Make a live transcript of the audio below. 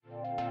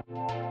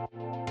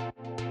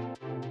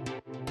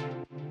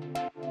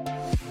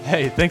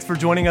Hey, thanks for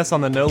joining us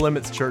on the No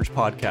Limits Church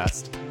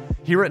podcast.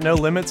 Here at No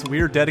Limits, we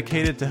are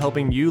dedicated to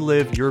helping you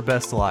live your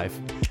best life.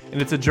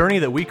 And it's a journey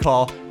that we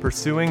call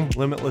Pursuing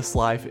Limitless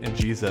Life in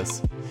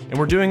Jesus. And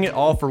we're doing it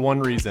all for one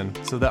reason,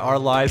 so that our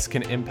lives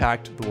can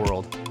impact the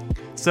world.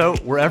 So,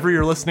 wherever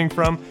you're listening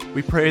from,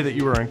 we pray that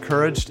you are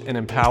encouraged and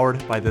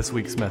empowered by this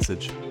week's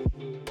message.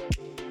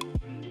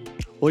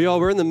 Well, y'all,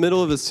 we're in the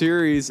middle of a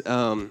series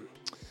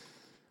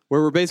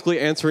where we're basically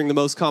answering the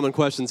most common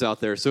questions out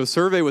there. So a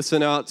survey was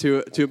sent out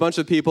to a bunch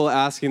of people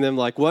asking them,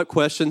 like, what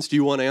questions do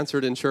you want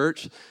answered in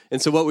church?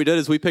 And so what we did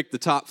is we picked the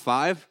top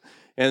 5,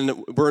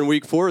 and we're in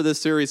week 4 of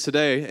this series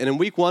today. And in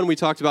week 1, we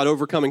talked about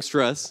overcoming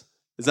stress.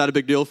 Is that a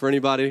big deal for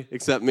anybody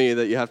except me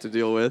that you have to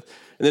deal with?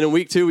 And then in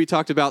week 2, we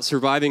talked about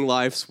surviving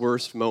life's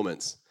worst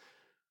moments.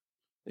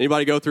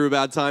 Anybody go through a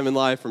bad time in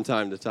life from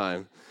time to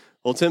time?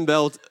 Well, Tim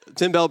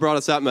Bell brought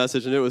us that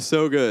message, and it was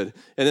so good.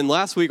 And then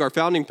last week, our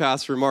founding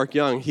pastor, Mark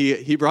Young,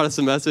 he brought us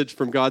a message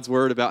from God's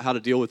Word about how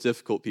to deal with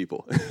difficult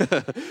people.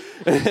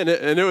 and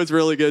it was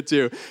really good,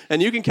 too.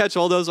 And you can catch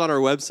all those on our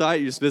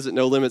website. You just visit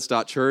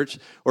nolimits.church,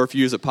 or if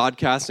you use a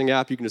podcasting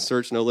app, you can just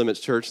search No Limits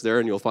Church there,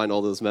 and you'll find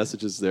all those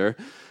messages there.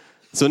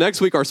 So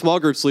next week, our small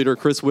groups leader,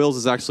 Chris Wills,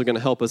 is actually going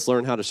to help us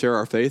learn how to share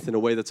our faith in a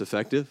way that's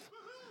effective.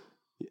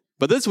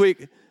 But this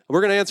week, we're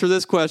going to answer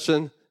this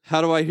question: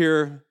 how do I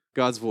hear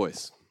God's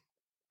voice?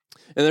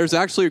 And there's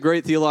actually a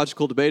great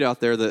theological debate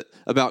out there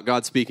about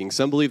God speaking.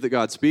 Some believe that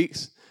God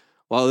speaks,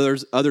 while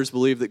others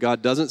believe that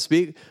God doesn't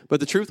speak. But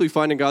the truth we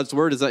find in God's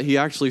Word is that He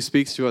actually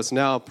speaks to us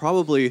now,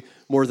 probably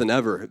more than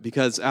ever.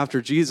 Because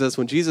after Jesus,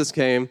 when Jesus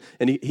came,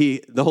 and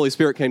the Holy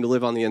Spirit came to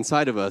live on the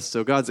inside of us,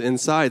 so God's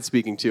inside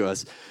speaking to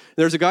us.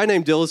 There's a guy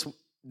named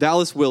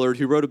Dallas Willard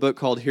who wrote a book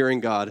called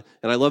Hearing God,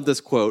 and I love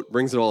this quote,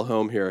 brings it all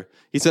home here.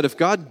 He said, if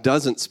God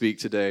doesn't speak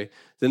today,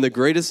 then the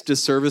greatest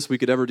disservice we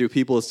could ever do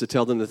people is to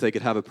tell them that they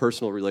could have a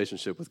personal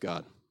relationship with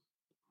God.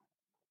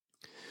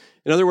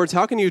 In other words,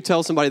 how can you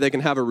tell somebody they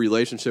can have a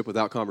relationship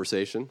without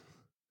conversation?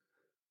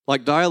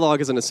 Like,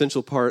 dialogue is an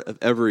essential part of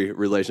every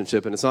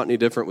relationship, and it's not any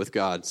different with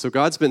God. So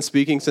God's been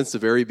speaking since the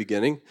very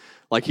beginning,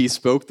 like He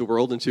spoke the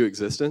world into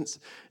existence.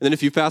 And then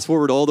if you fast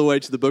forward all the way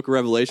to the book of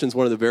Revelations,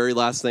 one of the very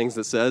last things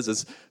that says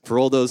is, for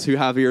all those who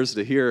have ears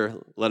to hear,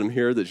 let them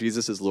hear that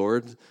Jesus is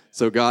Lord.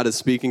 So God is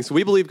speaking. So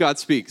we believe God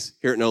speaks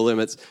here at No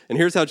Limits. And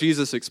here's how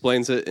Jesus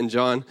explains it in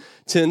John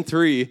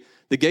 10:3.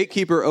 The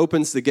gatekeeper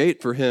opens the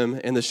gate for him,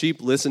 and the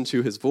sheep listen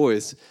to his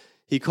voice.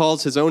 He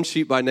calls his own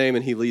sheep by name,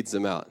 and he leads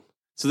them out.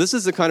 So this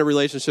is the kind of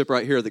relationship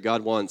right here that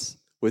God wants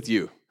with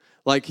you.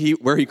 Like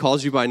where He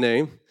calls you by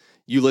name,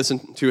 you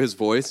listen to His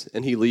voice,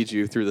 and He leads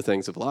you through the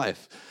things of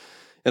life.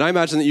 And I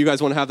imagine that you guys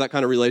want to have that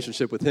kind of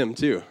relationship with Him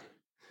too.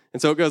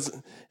 And so it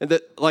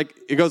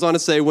goes on to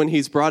say, when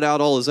He's brought out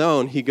all His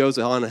own, He goes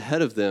on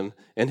ahead of them,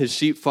 and His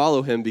sheep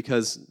follow Him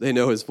because they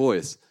know His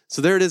voice.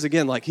 So there it is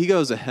again, like He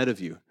goes ahead of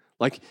you.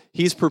 Like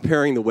He's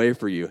preparing the way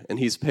for you, and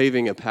He's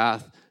paving a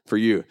path for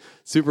you.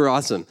 Super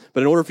awesome.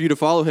 But in order for you to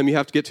follow Him, you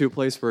have to get to a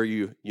place where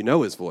you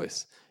know His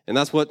voice. And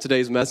that's what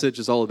today's message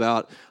is all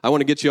about. I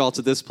want to get you all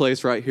to this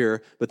place right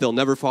here, but they'll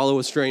never follow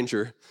a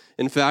stranger.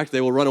 In fact,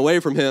 they will run away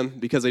from Him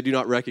because they do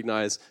not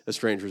recognize a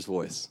stranger's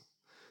voice.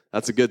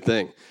 That's a good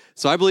thing.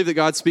 So I believe that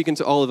God's speaking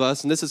to all of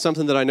us, and this is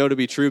something that I know to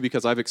be true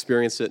because I've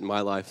experienced it in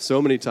my life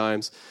so many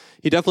times.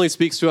 He definitely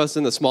speaks to us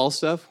in the small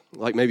stuff,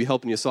 like maybe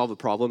helping you solve a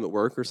problem at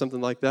work or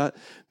something like that.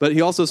 But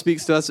He also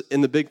speaks to us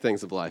in the big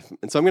things of life.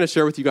 And so I'm going to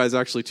share with you guys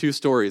actually 2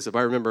 stories if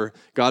I remember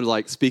God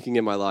speaking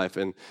in my life.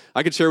 And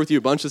I could share with you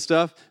a bunch of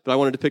stuff, but I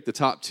wanted to pick the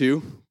top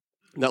 2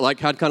 that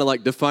had kind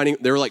of defining,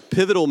 they were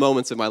pivotal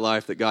moments in my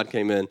life that God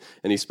came in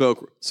and He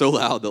spoke so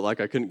loud that I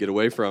couldn't get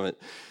away from it.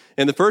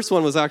 And the first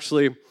one was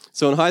actually,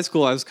 so in high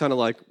school, I was kind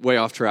of way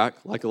off track,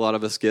 like a lot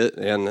of us get,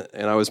 and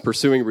I was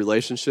pursuing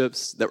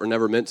relationships that were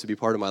never meant to be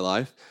part of my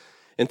life.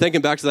 And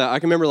thinking back to that, I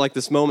can remember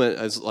this moment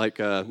as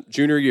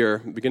junior year,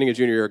 beginning of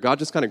junior year, God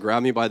just kind of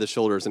grabbed me by the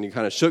shoulders and He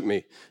kind of shook me.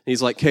 And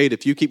He's like, Cade,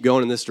 if you keep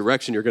going in this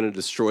direction, you're going to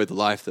destroy the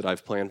life that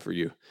I've planned for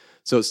you.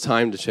 So it's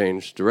time to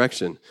change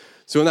direction.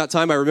 So in that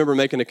time, I remember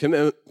making a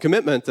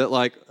commitment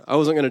that I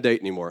wasn't going to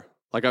date anymore.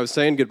 I was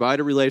saying goodbye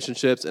to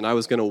relationships, and I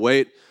was going to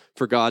wait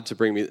for God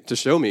to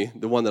show me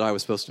the one that I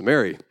was supposed to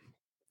marry.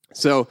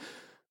 So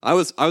I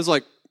was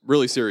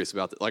really serious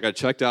about that. I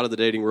checked out of the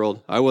dating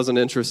world. I wasn't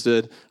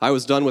interested. I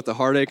was done with the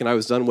heartache, and I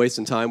was done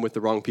wasting time with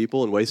the wrong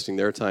people and wasting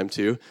their time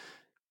too.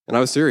 And I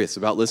was serious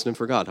about listening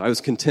for God. I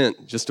was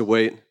content just to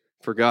wait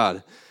for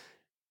God.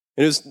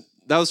 And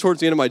that was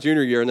towards the end of my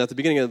junior year, and at the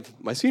beginning of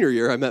my senior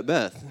year, I met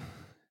Beth.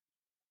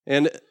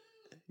 And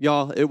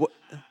y'all,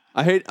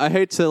 I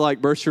hate to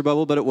burst your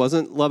bubble, but it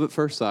wasn't love at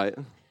first sight.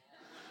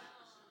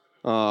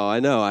 Oh, I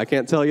know. I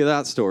can't tell you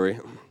that story.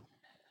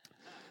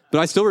 But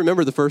I still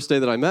remember the first day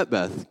that I met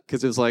Beth,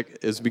 because it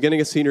was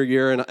beginning of senior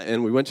year,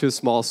 and we went to a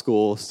small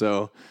school,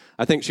 so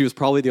I think she was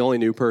probably the only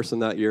new person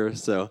that year,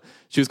 so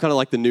she was kind of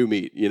like the new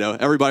meat,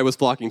 Everybody was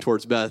flocking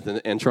towards Beth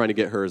and trying to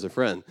get her as a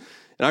friend.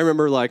 And I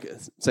remember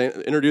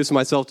introducing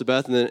myself to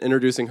Beth and then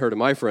introducing her to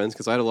my friends,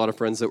 because I had a lot of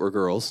friends that were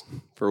girls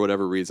for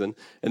whatever reason,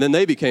 and then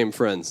they became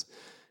friends.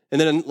 And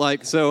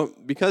then, so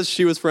because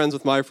she was friends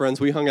with my friends,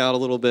 we hung out a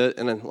little bit,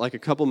 and then, a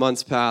couple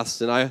months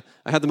passed, and I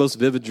had the most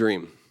vivid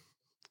dream.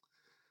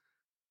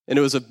 And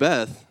it was of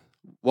Beth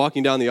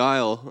walking down the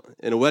aisle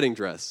in a wedding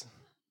dress.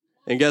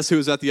 And guess who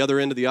was at the other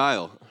end of the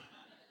aisle?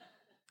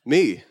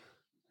 Me.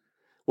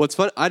 What's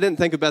fun, I didn't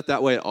think of Beth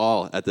that way at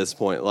all at this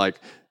point. Like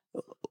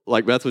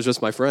Beth was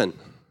just my friend.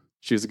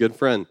 She was a good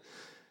friend.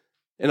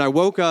 And I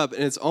woke up,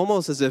 and it's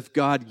almost as if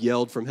God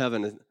yelled from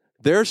heaven,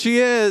 "There she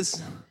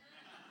is.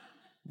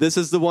 This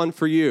is the one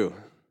for you."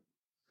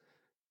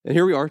 And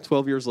here we are,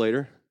 12 years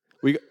later.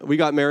 We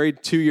got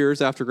married 2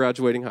 years after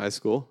graduating high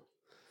school.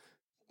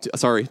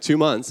 2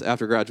 months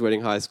after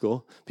graduating high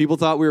school. People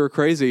thought we were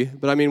crazy,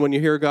 but I mean, when you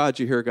hear God,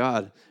 you hear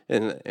God.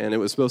 And it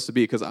was supposed to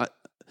be, because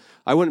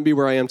I wouldn't be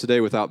where I am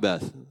today without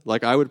Beth.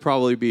 I would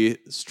probably be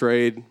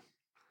strayed.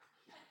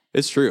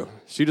 It's true.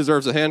 She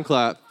deserves a hand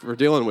clap for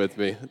dealing with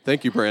me.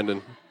 Thank you,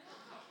 Brandon.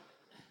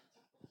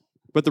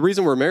 But the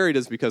reason we're married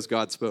is because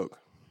God spoke.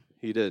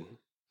 He did.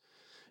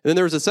 And then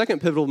there was a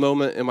second pivotal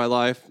moment in my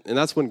life, and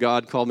that's when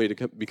God called me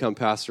to become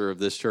pastor of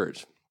this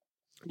church.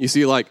 You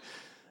see,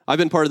 I've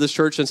been part of this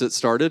church since it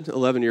started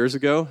 11 years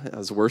ago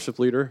as a worship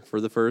leader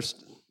for the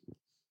first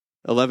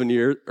 11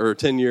 years or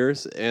 10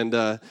 years.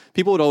 And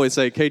people would always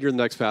say, "Cade, you're the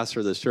next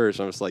pastor of this church."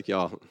 And I'm just like,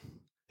 y'all,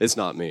 it's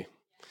not me.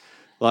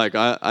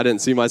 I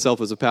didn't see myself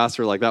as a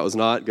pastor. That was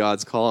not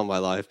God's call on my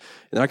life.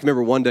 And I can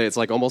remember one day, it's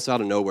almost out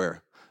of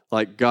nowhere.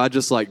 God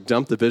just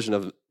dumped the vision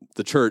of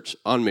the church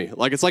on me.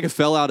 It's like it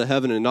fell out of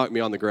heaven and knocked me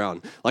on the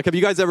ground. Have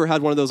you guys ever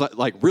had one of those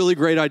really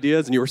great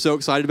ideas and you were so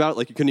excited about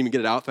it, you couldn't even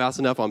get it out fast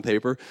enough on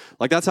paper?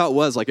 That's how it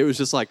was. It was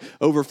just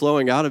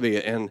overflowing out of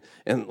me. And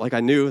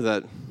I knew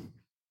that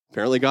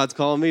apparently God's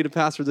calling me to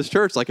pastor this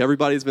church,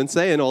 everybody's been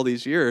saying all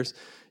these years.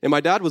 And my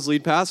dad was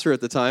lead pastor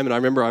at the time. And I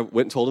remember I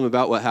went and told him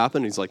about what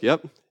happened. He's like,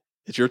 "Yep,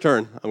 it's your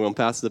turn. I'm going to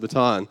pass the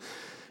baton."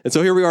 And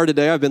so here we are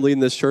today. I've been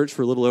leading this church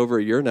for a little over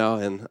a year now,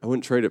 and I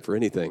wouldn't trade it for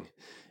anything.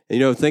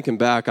 And, thinking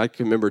back, I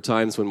can remember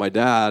times when my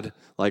dad,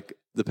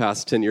 the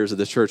past 10 years of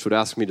this church, would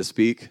ask me to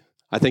speak.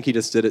 I think he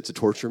just did it to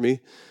torture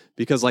me,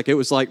 because, it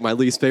was, my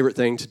least favorite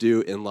thing to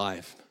do in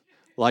life.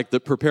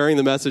 Preparing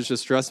the message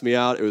just stressed me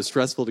out. It was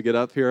stressful to get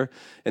up here.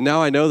 And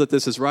now I know that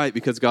this is right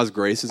because God's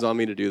grace is on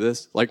me to do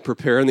this.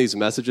 Preparing these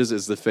messages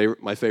is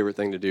my favorite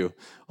thing to do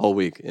all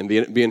week. And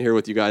being here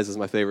with you guys is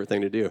my favorite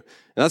thing to do. And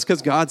that's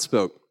because God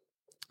spoke.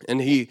 And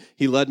he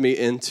led me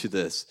into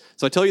this.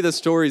 So I tell you this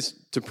stories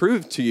to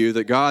prove to you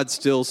that God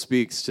still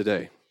speaks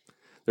today.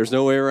 There's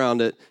no way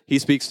around it. He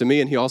speaks to me,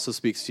 and he also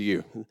speaks to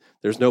you.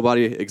 There's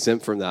nobody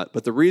exempt from that.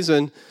 But the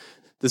reason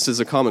this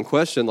is a common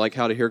question,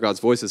 how to hear God's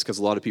voice, is because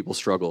a lot of people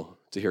struggle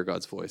to hear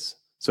God's voice.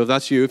 So if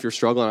that's you, if you're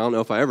struggling, I don't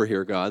know if I ever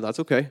hear God, that's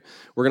okay.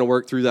 We're going to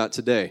work through that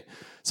today.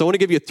 So I want to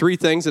give you 3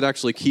 things that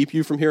actually keep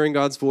you from hearing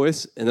God's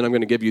voice, and then I'm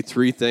going to give you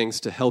 3 things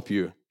to help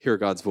you hear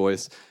God's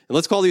voice. And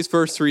let's call these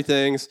first 3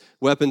 things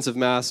weapons of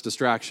mass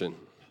distraction.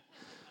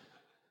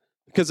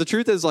 Because the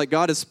truth is,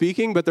 God is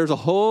speaking, but there's a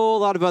whole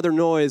lot of other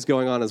noise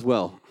going on as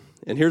well.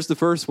 And here's the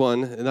first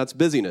one, and that's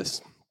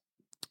busyness.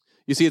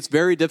 You see, it's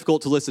very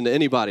difficult to listen to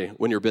anybody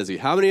when you're busy.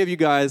 How many of you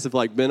guys have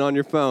been on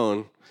your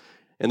phone,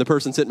 and the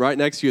person sitting right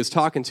next to you is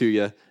talking to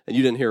you, and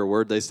you didn't hear a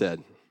word they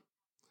said?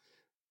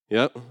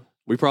 Yep.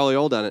 We probably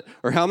all done it.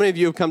 Or how many of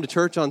you have come to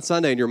church on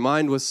Sunday and your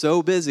mind was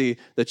so busy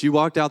that you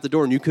walked out the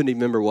door and you couldn't even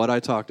remember what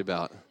I talked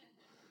about?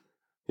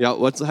 Yeah,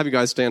 let's have you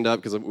guys stand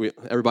up because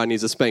everybody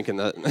needs a spanking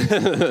that.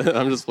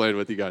 I'm just playing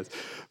with you guys.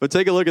 But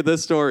take a look at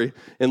this story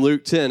in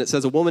Luke 10. It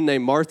says a woman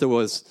named Martha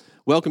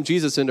welcomed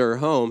Jesus into her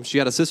home. She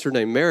had a sister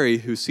named Mary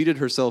who seated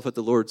herself at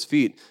the Lord's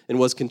feet and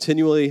was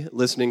continually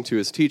listening to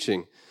his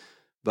teaching.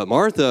 But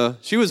Martha,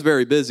 she was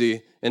very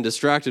busy and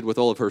distracted with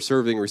all of her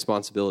serving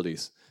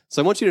responsibilities.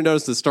 So I want you to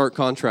notice the stark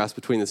contrast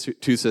between the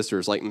 2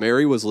 sisters.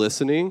 Mary was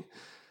listening,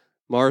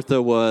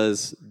 Martha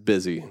was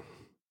busy.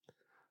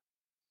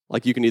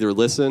 You can either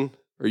listen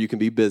or you can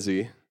be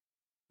busy,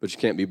 but you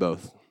can't be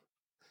both.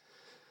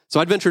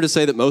 So I'd venture to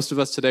say that most of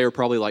us today are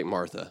probably like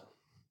Martha.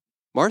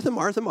 Martha,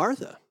 Martha,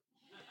 Martha.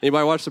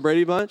 Anybody watch the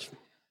Brady Bunch?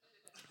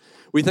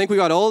 We think we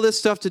got all this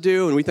stuff to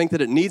do, and we think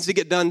that it needs to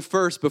get done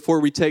first before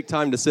we take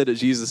time to sit at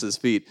Jesus'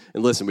 feet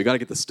and listen. We got to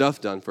get the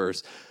stuff done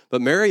first. But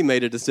Mary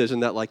made a decision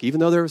that, even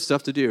though there was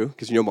stuff to do,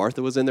 because,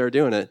 Martha was in there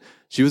doing it,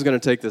 she was going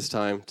to take this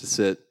time to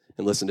sit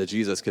and listen to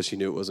Jesus because she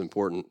knew it was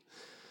important.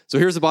 So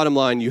here's the bottom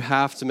line. You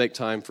have to make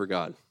time for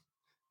God.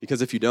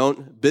 Because if you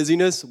don't,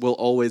 busyness will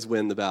always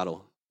win the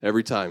battle,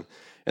 every time.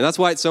 And that's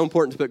why it's so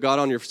important to put God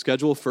on your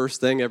schedule first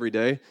thing every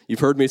day. You've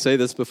heard me say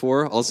this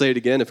before. I'll say it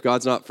again. If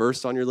God's not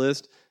first on your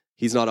list,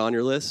 he's not on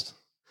your list.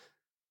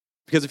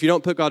 Because if you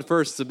don't put God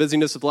first, the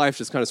busyness of life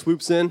just kind of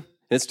swoops in, and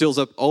it steals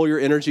up all your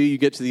energy. You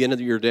get to the end of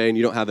your day, and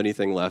you don't have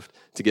anything left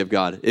to give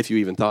God, if you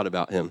even thought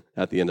about him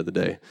at the end of the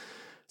day.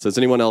 So has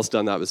anyone else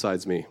done that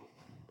besides me?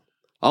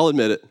 I'll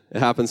admit it. It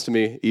happens to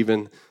me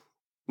even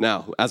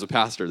now. As a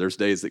pastor, there's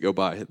days that go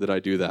by that I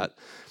do that.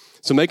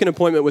 So make an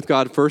appointment with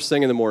God first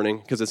thing in the morning,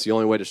 because it's the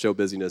only way to show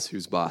busyness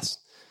who's boss.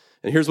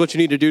 And here's what you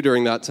need to do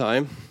during that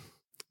time.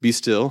 Be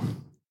still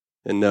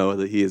and know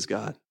that he is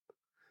God.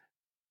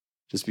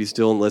 Just be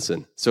still and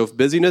listen. So if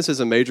busyness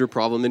is a major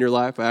problem in your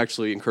life, I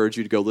actually encourage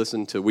you to go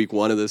listen to week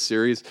 1 of this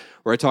series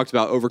where I talked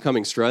about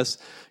overcoming stress.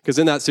 Because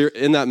in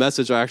that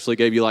message, I actually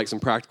gave you like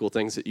some practical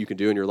things that you can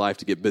do in your life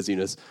to get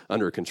busyness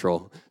under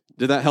control.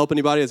 Did that help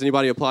anybody? Has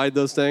anybody applied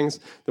those things?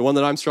 The one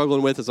that I'm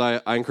struggling with is I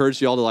encourage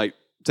you all to like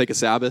take a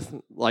Sabbath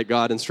like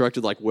God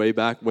instructed like way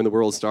back when the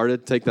world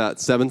started. Take that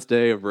 7th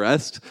day of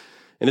rest.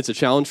 And it's a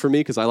challenge for me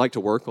because I like to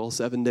work all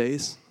 7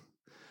 days.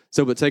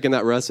 But taking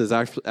that rest is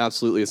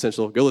absolutely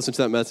essential. Go listen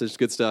to that message,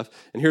 good stuff.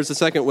 And here's the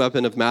second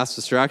weapon of mass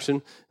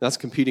distraction. That's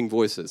competing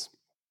voices.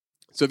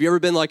 So have you ever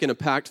been like in a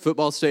packed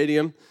football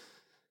stadium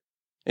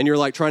and you're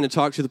like trying to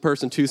talk to the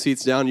person 2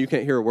 seats down and you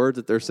can't hear a word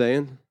that they're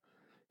saying?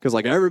 Because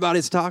like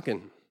everybody's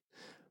talking.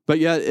 But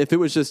yet if it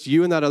was just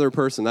you and that other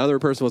person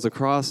was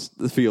across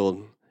the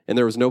field and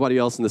there was nobody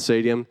else in the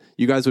stadium,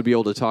 you guys would be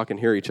able to talk and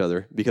hear each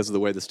other because of the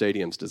way the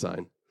stadium's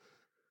designed.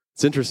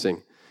 It's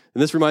interesting.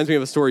 And this reminds me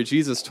of a story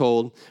Jesus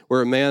told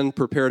where a man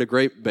prepared a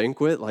great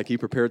banquet, like he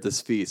prepared this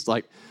feast.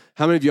 Like,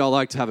 how many of y'all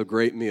like to have a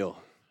great meal?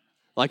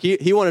 Like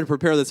he wanted to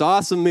prepare this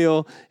awesome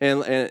meal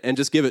and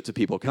just give it to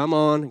people. Come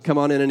on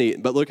in and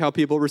eat. But look how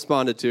people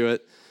responded to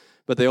it.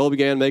 But they all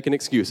began making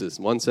excuses.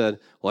 One said,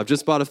 well, I've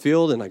just bought a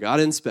field and I got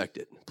to inspect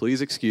it.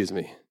 Please excuse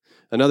me.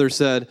 Another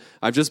said,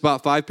 I've just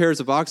bought 5 pairs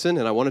of oxen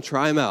and I want to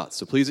try them out,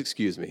 so please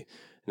excuse me.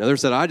 Another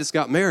said, I just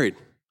got married.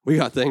 We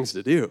got things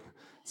to do,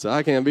 so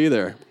I can't be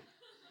there.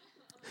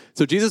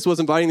 So Jesus was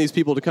inviting these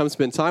people to come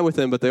spend time with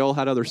him, but they all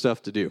had other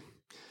stuff to do.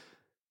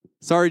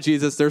 Sorry,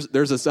 Jesus, there's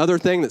this other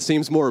thing that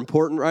seems more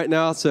important right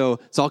now, so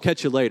I'll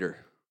catch you later.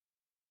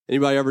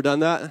 Anybody ever done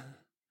that?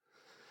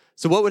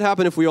 So what would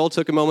happen if we all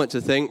took a moment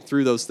to think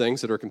through those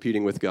things that are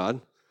competing with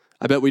God?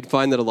 I bet we'd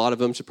find that a lot of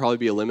them should probably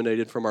be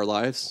eliminated from our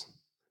lives,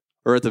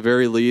 or at the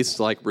very least,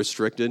 like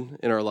restricted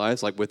in our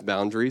lives, like with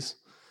boundaries.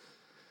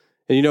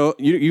 And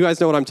you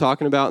guys know what I'm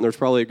talking about, and there's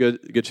probably a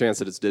good chance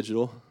that it's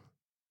digital.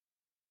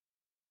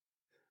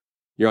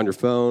 You're on your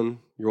phone,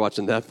 you're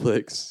watching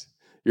Netflix,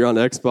 you're on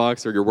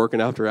Xbox, or you're working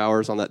after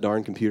hours on that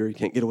darn computer. You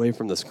can't get away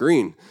from the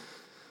screen.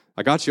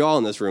 I got you all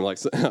in this room. Like,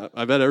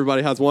 I bet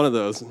everybody has one of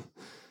those.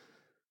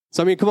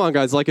 So, I mean, come on,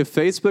 guys. Like, if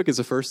Facebook is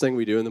the first thing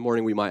we do in the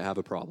morning, we might have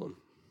a problem.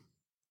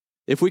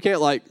 If we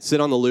can't, like,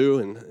 sit on the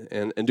loo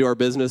and do our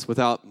business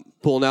without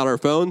pulling out our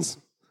phones,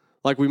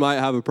 like, we might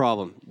have a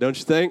problem. Don't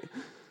you think?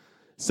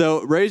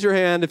 So, raise your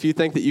hand if you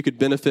think that you could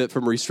benefit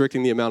from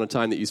restricting the amount of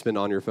time that you spend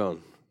on your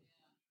phone.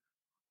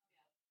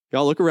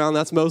 Y'all look around.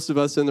 That's most of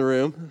us in the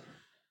room.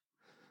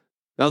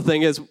 Now, the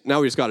thing is, now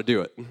we just got to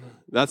do it.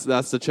 That's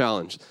the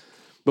challenge.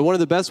 But one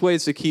of the best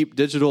ways to keep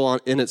digital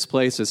in its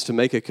place is to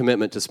make a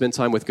commitment to spend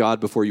time with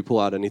God before you pull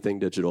out anything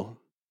digital.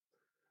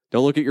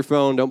 Don't look at your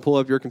phone. Don't pull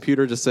up your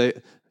computer. Just say,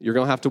 you're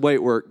going to have to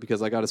wait work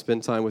because I got to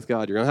spend time with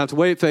God. You're going to have to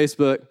wait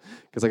Facebook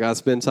because I got to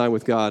spend time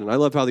with God. And I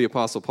love how the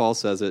Apostle Paul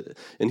says it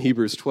in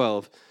Hebrews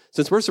 12.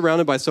 Since we're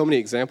surrounded by so many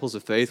examples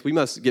of faith, we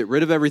must get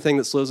rid of everything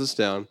that slows us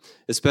down,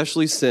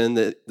 especially sin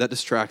that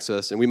distracts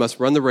us, and we must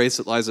run the race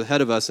that lies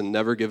ahead of us and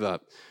never give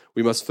up.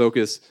 We must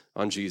focus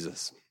on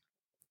Jesus.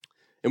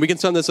 And we can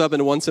sum this up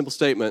into one simple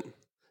statement.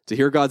 To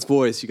hear God's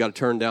voice, you got to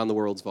turn down the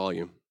world's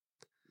volume.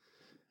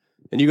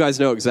 And you guys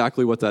know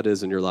exactly what that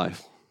is in your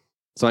life.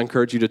 So I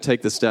encourage you to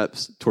take the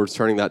steps towards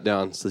turning that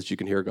down so that you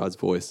can hear God's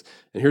voice.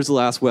 And here's the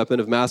last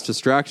weapon of mass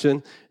distraction,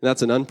 and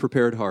that's an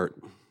unprepared heart.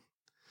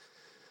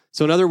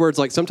 So in other words,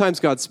 like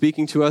sometimes God's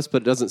speaking to us,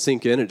 but it doesn't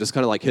sink in. It just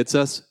kind of like hits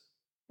us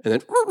and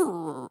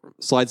then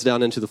slides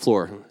down into the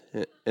floor.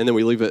 And then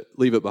we leave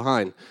it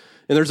behind.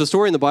 And there's a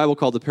story in the Bible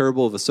called the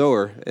parable of a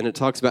sower, and it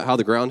talks about how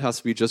the ground has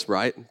to be just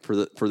right for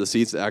the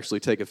seeds to actually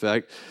take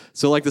effect.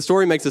 So like the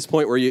story makes this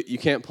point where you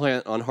can't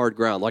plant on hard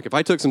ground. Like if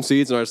I took some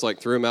seeds and I just like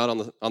threw them out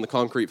on the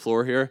concrete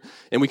floor here,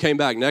 and we came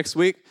back next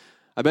week,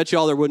 I bet you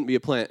all there wouldn't be a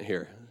plant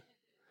here.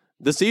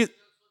 The seed...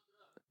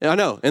 I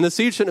know, and the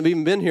seed shouldn't have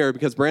even been here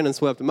because Brandon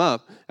swept them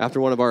up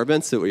after one of our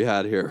events that we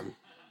had here.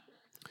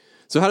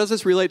 So how does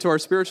this relate to our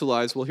spiritual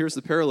lives? Well, here's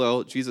the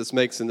parallel Jesus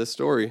makes in this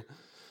story.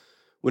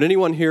 When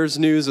anyone hears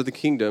news of the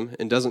kingdom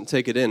and doesn't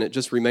take it in, it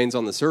just remains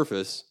on the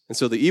surface. And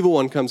so the evil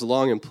one comes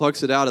along and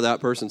plucks it out of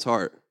that person's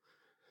heart.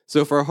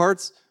 So if our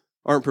hearts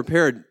aren't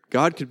prepared,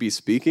 God could be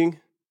speaking.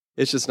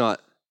 It's just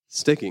not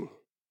sticking.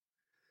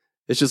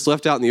 It's just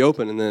left out in the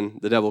open, and then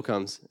the devil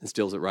comes and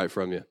steals it right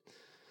from you.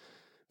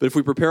 But if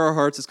we prepare our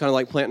hearts, it's kind of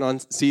like planting on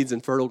seeds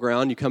in fertile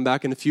ground. You come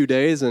back in a few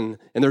days, and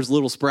there's a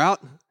little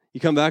sprout. You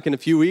come back in a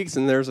few weeks,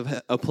 and there's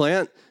a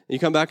plant. And you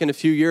come back in a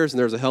few years, and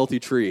there's a healthy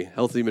tree,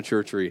 healthy,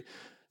 mature tree.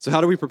 So how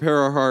do we prepare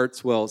our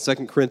hearts? Well,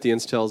 2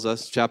 Corinthians tells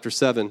us, chapter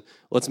 7,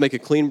 let's make a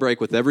clean break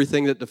with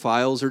everything that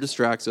defiles or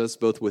distracts us,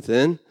 both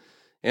within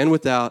and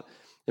without,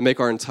 and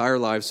make our entire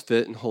lives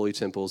fit and holy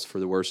temples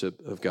for the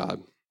worship of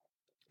God.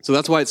 So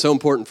that's why it's so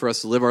important for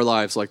us to live our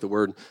lives like the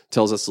Word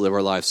tells us to live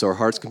our lives, so our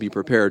hearts can be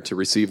prepared to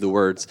receive the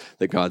words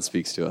that God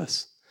speaks to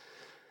us.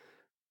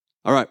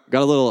 All right,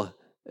 got a little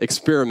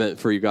experiment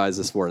for you guys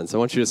this morning. So I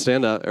want you to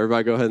stand up.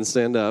 Everybody go ahead and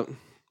stand up. And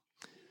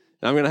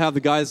I'm going to have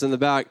the guys in the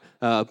back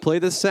play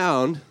this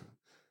sound.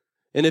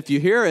 And if you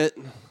hear it,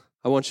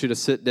 I want you to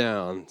sit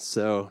down.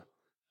 So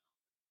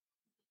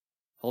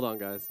Hold on,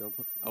 guys.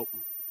 Oh.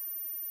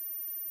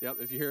 Yep,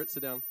 if you hear it,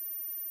 sit down.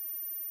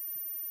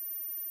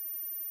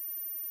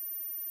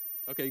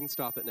 Okay, you can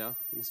stop it now.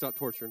 You can stop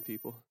torturing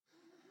people.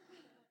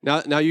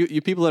 Now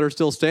you people that are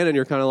still standing,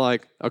 you're kind of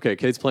like, okay,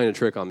 Cade's playing a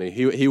trick on me.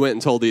 He went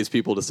and told these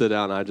people to sit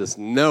down. I just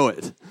know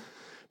it.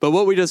 But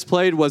what we just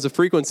played was a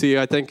frequency.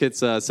 I think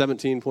it's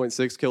 17.6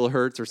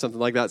 kilohertz or something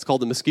like that. It's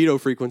called the mosquito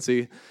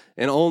frequency,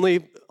 and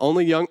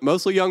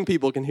mostly young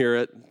people can hear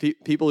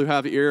it. People who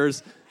have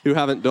ears who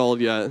haven't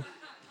dulled yet.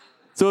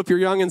 So if you're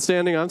young and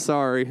standing, I'm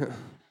sorry.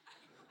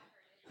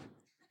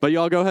 But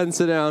y'all go ahead and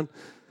sit down.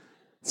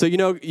 So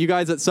you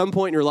guys, at some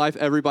point in your life,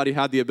 everybody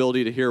had the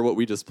ability to hear what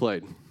we just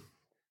played.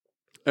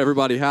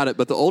 Everybody had it,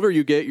 but the older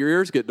you get, your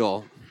ears get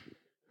dull.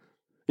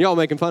 Y'all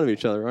making fun of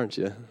each other, aren't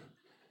you?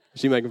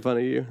 Is she making fun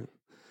of you?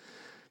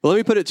 Well, let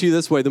me put it to you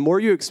this way. The more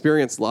you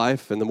experience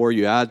life and the more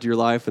you add to your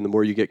life and the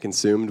more you get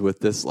consumed with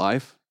this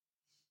life,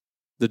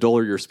 the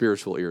duller your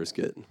spiritual ears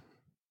get.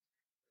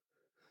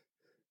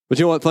 But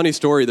you know what? Funny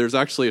story. There's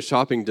actually a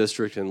shopping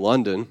district in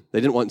London.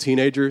 They didn't want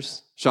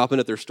teenagers shopping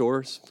at their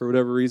stores for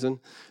whatever reason.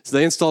 So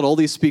they installed all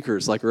these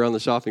speakers like around the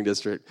shopping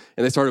district,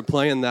 and they started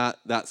playing that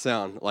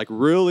sound like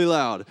really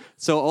loud.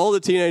 So all the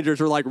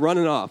teenagers were like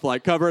running off,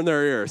 like covering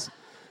their ears.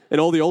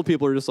 And all the old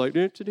people are just like,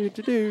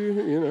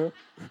 do.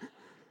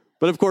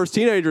 But of course,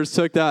 teenagers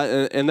took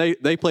that, and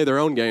they play their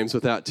own games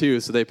with that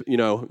too. So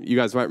you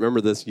guys might remember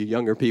this, you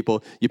younger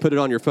people. You put it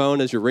on your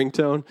phone as your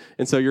ringtone,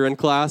 and so you're in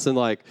class, and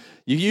like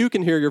you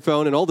can hear your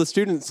phone, and all the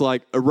students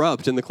like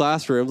erupt in the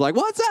classroom, like,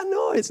 "What's that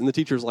noise?" And the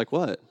teacher's like,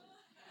 "What?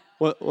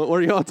 What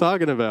are y'all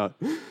talking about?"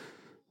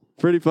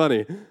 Pretty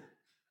funny.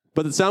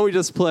 But the sound we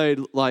just played,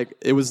 like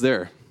it was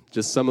there.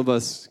 Just some of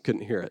us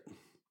couldn't hear it.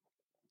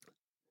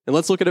 And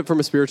let's look at it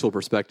from a spiritual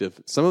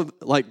perspective.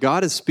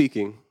 God is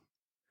speaking.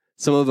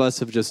 Some of us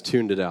have just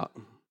tuned it out,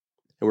 and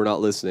we're not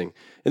listening.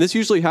 And this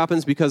usually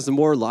happens because the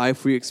more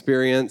life we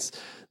experience,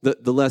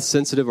 the less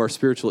sensitive our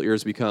spiritual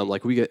ears become.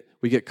 Like we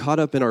get caught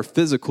up in our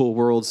physical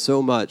world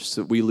so much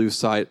that we lose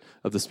sight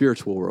of the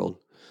spiritual world.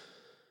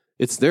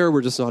 It's there,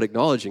 we're just not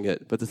acknowledging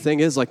it. But the thing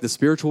is, like the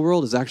spiritual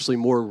world is actually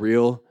more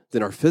real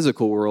than our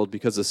physical world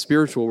because the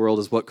spiritual world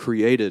is what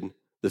created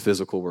the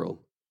physical world.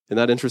 Isn't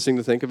that interesting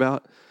to think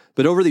about?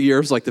 But over the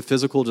years, like the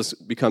physical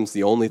just becomes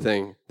the only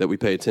thing that we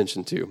pay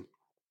attention to.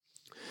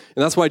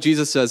 And that's why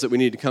Jesus says that we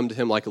need to come to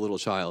him like a little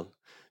child.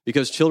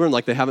 Because children,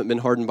 like they haven't been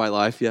hardened by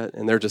life yet,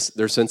 and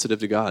they're sensitive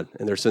to God,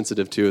 and they're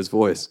sensitive to his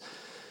voice.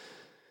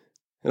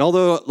 And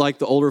although like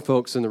the older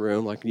folks in the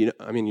room, like you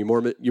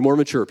more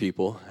mature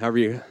people,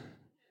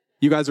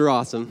 you guys are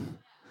awesome.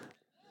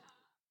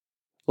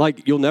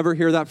 Like you'll never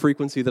hear that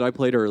frequency that I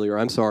played earlier.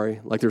 I'm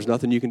sorry. Like there's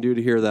nothing you can do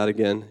to hear that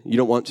again. You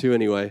don't want to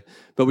anyway.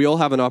 But we all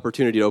have an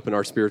opportunity to open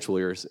our spiritual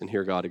ears and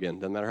hear God again.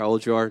 Doesn't matter how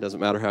old you are. Doesn't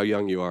matter how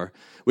young you are.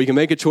 We can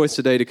make a choice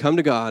today to come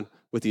to God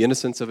with the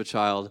innocence of a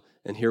child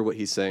and hear what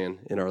he's saying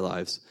in our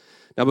lives.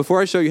 Now,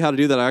 before I show you how to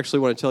do that, I actually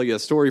want to tell you a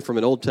story from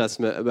an Old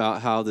Testament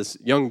about how this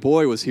young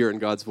boy was hearing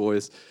God's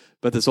voice,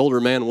 but this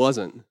older man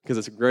wasn't, because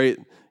it's a great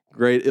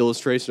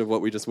illustration of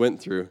what we just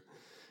went through.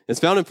 It's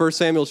found in 1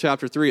 Samuel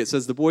chapter 3. It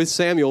says, the boy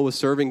Samuel was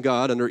serving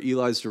God under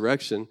Eli's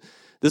direction.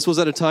 This was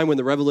at a time when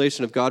the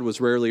revelation of God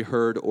was rarely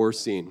heard or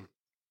seen.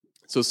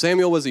 So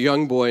Samuel was a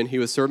young boy, and he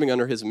was serving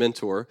under his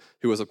mentor,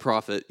 who was a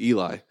prophet,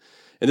 Eli.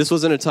 And this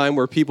was in a time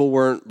where people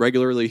weren't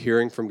regularly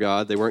hearing from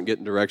God. They weren't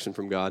getting direction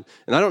from God.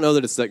 And I don't know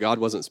that it's that God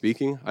wasn't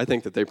speaking. I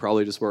think that they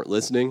probably just weren't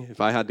listening,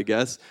 if I had to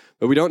guess.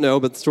 But we don't know.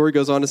 But the story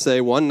goes on to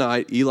say, one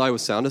night, Eli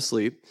was sound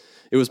asleep.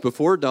 It was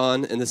before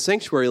dawn, and the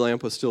sanctuary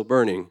lamp was still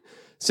burning.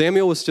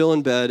 Samuel was still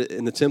in bed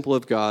in the temple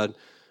of God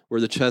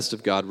where the chest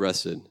of God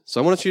rested.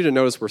 So I want you to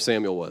notice where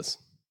Samuel was.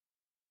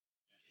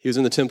 He was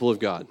in the temple of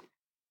God.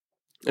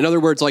 In other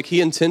words, like he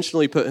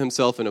intentionally put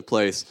himself in a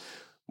place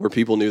where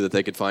people knew that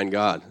they could find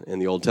God in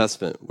the Old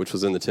Testament, which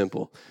was in the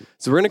temple.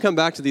 So we're going to come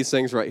back to these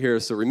things right here,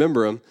 so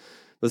remember them.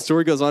 The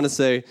story goes on to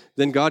say,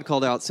 then God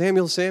called out,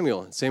 Samuel,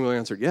 Samuel. And Samuel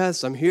answered,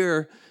 yes, I'm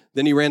here.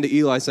 Then he ran to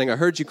Eli saying, I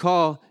heard you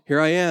call. Here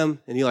I am.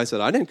 And Eli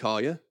said, I didn't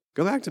call you.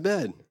 Go back to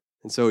bed.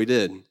 And so he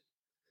did.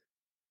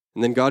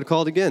 And then God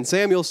called again,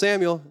 Samuel,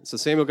 Samuel. So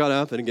Samuel got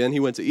up, and again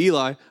he went to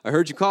Eli. I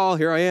heard you call,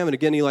 here I am. And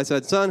again Eli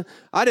said, son,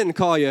 I didn't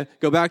call you.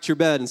 Go back to your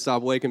bed and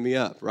stop waking me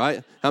up,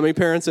 right? How many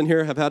parents in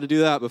here have had to do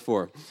that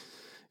before?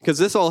 Because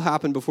this all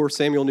happened before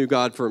Samuel knew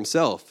God for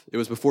himself. It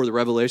was before the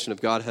revelation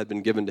of God had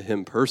been given to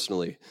him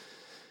personally.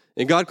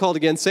 And God called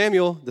again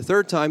Samuel the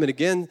third time, and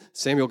again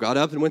Samuel got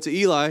up and went to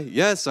Eli.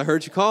 Yes, I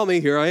heard you call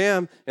me, here I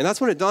am. And that's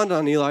when it dawned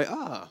on Eli,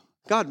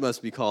 God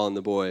must be calling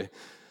the boy.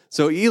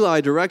 So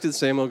Eli directed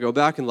Samuel, go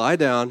back and lie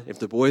down. If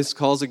the boy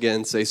calls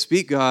again, say,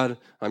 speak, God,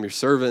 I'm your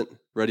servant,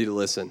 ready to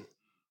listen.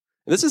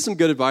 And this is some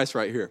good advice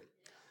right here.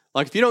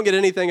 Like if you don't get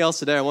anything else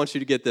today, I want you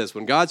to get this.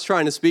 When God's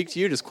trying to speak to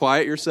you, just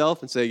quiet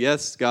yourself and say,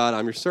 yes, God,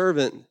 I'm your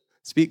servant.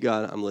 Speak,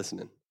 God, I'm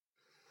listening.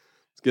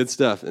 It's good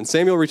stuff. And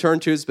Samuel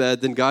returned to his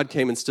bed. Then God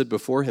came and stood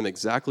before him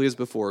exactly as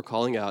before,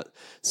 calling out,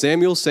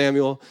 Samuel,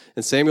 Samuel.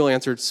 And Samuel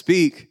answered,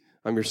 speak,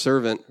 I'm your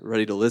servant,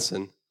 ready to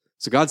listen.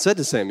 So God said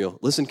to Samuel,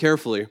 listen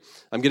carefully.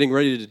 I'm getting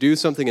ready to do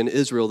something in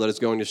Israel that is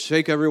going to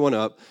shake everyone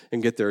up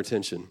and get their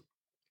attention.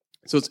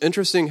 So it's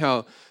interesting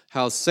how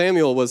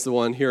Samuel was the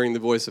one hearing the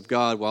voice of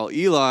God, while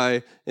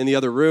Eli in the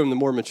other room, the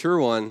more mature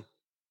one,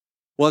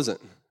 wasn't.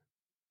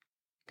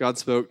 God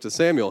spoke to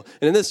Samuel.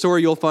 And in this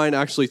story, you'll find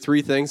actually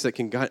three things that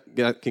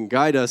can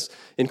guide us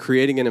in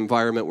creating an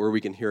environment where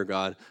we can hear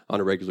God on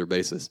a regular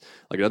basis.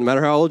 Like, it doesn't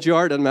matter how old you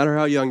are, it doesn't matter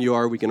how young you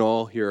are, we can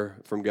all hear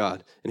from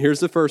God. And here's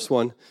the first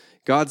one.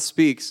 God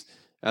speaks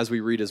as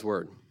we read his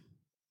word.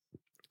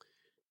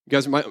 You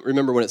guys might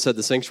remember when it said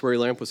the sanctuary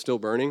lamp was still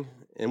burning.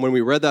 And when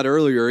we read that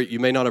earlier, you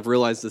may not have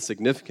realized the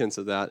significance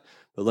of that.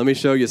 But let me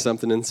show you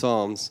something in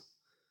Psalms.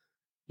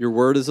 Your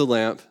word is a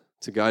lamp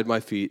to guide my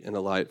feet and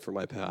a light for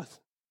my path.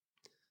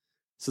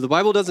 So the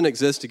Bible doesn't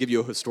exist to give you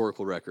a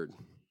historical record.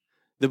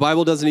 The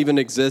Bible doesn't even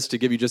exist to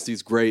give you just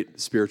these great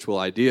spiritual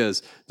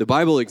ideas. The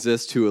Bible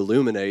exists to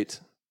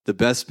illuminate the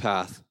best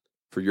path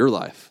for your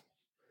life.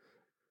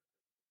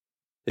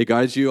 It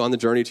guides you on the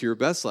journey to your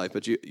best life,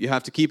 but you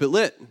have to keep it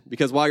lit,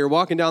 because while you're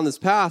walking down this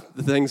path,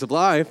 the things of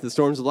life, the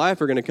storms of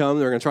life are going to come.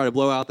 They're going to try to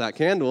blow out that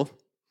candle.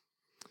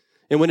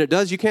 And when it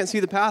does, you can't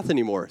see the path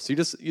anymore. So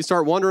you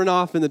start wandering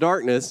off in the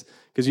darkness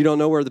because you don't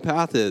know where the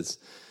path is.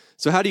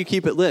 So how do you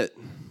keep it lit?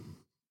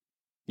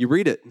 You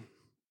read it.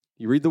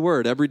 You read the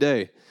word every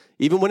day.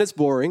 Even when it's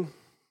boring,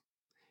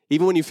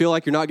 even when you feel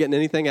like you're not getting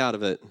anything out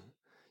of it,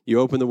 you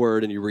open the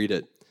word and you read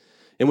it.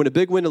 And when a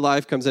big wind of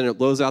life comes in and it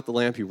blows out the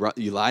lamp, you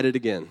light it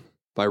again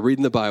by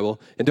reading the Bible.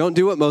 And don't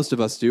do what most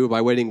of us do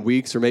by waiting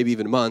weeks or maybe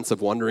even months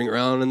of wandering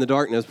around in the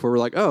darkness before we're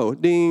like, oh,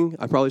 ding,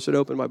 I probably should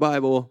open my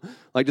Bible.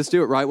 Like, just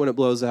do it right when it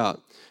blows out.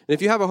 And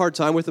if you have a hard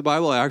time with the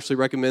Bible, I actually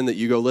recommend that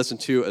you go listen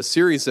to a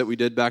series that we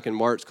did back in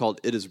March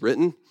called It Is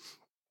Written.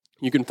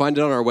 You can find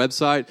it on our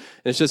website,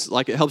 and it's just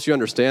like it helps you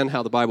understand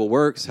how the Bible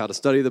works, how to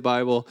study the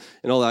Bible,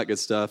 and all that good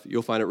stuff.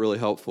 You'll find it really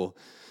helpful.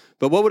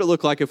 But what would it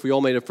look like if we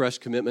all made a fresh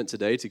commitment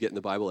today to get in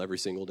the Bible every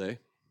single day?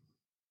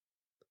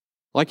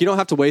 Like, you don't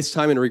have to waste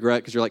time in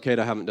regret because you're like, Kate,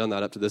 I haven't done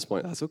that up to this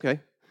point. That's okay,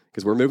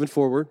 because we're moving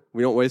forward.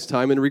 We don't waste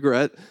time in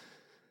regret.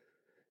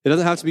 It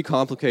doesn't have to be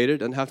complicated. It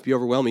doesn't have to be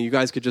overwhelming. You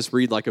guys could just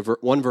read like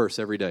one verse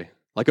every day.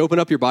 Like, open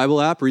up your Bible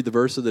app, read the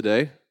verse of the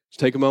day. Just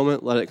take a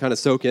moment, let it kind of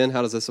soak in.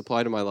 How does this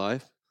apply to my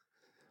life?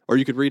 Or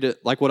you could read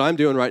it, like what I'm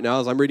doing right now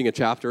is I'm reading a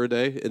chapter a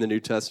day in the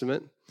New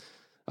Testament.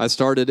 I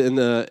started in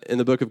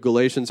the book of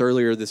Galatians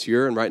earlier this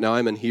year, and right now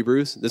I'm in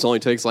Hebrews. This only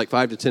takes like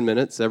 5 to 10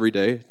 minutes every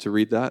day to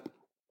read that.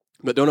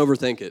 But don't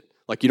overthink it.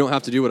 Like, you don't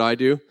have to do what I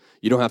do.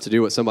 You don't have to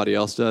do what somebody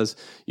else does.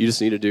 You just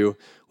need to do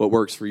what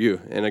works for you.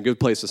 And a good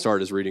place to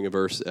start is reading a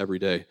verse every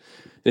day.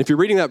 And if you're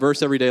reading that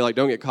verse every day, like,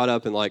 don't get caught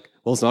up in like,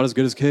 well, it's not as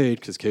good as Cade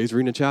because Cade's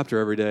reading a chapter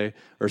every day.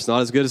 Or it's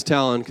not as good as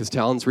Talon because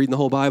Talon's reading the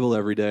whole Bible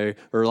every day.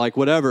 Or like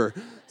whatever.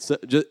 So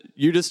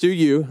you just do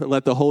you and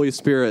let the Holy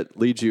Spirit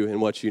lead you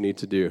in what you need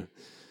to do.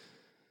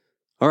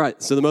 All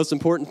right, so the most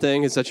important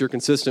thing is that you're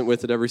consistent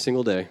with it every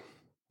single day.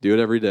 Do it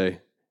every day.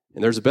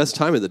 And there's the best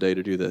time of the day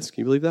to do this.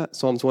 Can you believe that?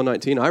 Psalms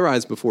 119, I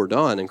rise before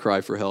dawn and cry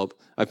for help.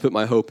 I put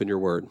my hope in your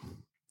word.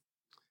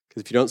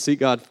 Because if you don't seek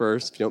God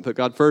first, if you don't put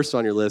God first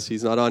on your list,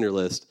 he's not on your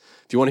list.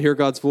 If you want to hear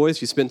God's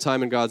voice, you spend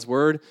time in God's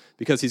word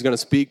because he's going to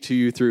speak to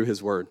you through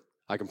his word.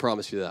 I can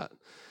promise you that.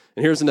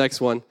 And here's the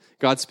next one.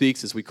 God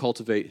speaks as we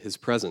cultivate his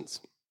presence.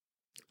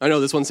 I know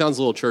this one sounds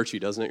a little churchy,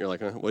 doesn't it? You're like,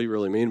 what do you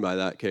really mean by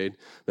that, Cade?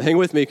 But hang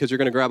with me because you're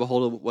going to grab a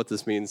hold of what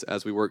this means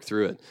as we work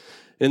through it.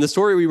 In the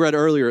story we read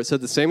earlier, it said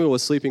that Samuel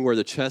was sleeping where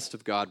the chest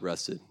of God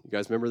rested. You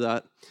guys remember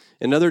that?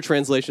 In another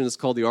translation, it's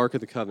called the Ark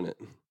of the Covenant.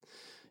 And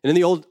in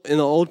the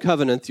Old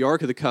Covenant, the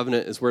Ark of the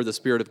Covenant is where the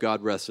Spirit of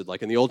God rested.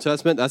 Like in the Old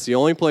Testament, that's the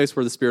only place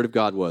where the Spirit of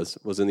God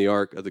was in the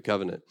Ark of the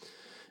Covenant.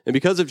 And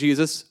because of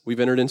Jesus, we've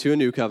entered into a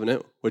new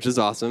covenant, which is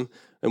awesome.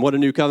 And what a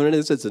new covenant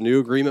is, it's a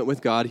new agreement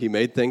with God. He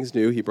made things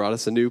new. He brought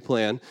us a new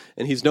plan.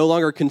 And he's no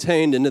longer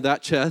contained into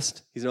that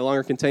chest. He's no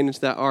longer contained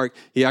into that ark.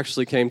 He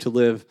actually came to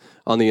live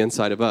on the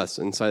inside of us,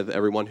 inside of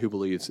everyone who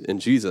believes in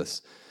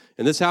Jesus.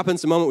 And this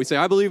happens the moment we say,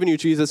 I believe in you,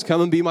 Jesus.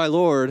 Come and be my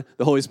Lord.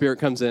 The Holy Spirit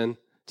comes in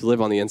to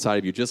live on the inside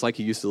of you, just like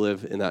he used to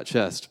live in that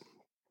chest.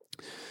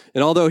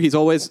 And although he's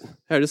always,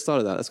 hey, I just thought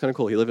of that. That's kind of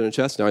cool. He lived in a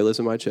chest. Now he lives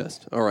in my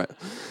chest. All right.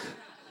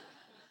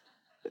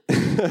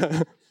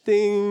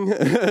 Ding.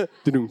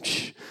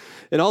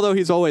 And although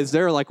he's always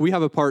there, like, we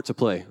have a part to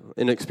play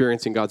in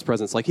experiencing God's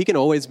presence. Like, he can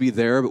always be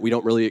there, but we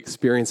don't really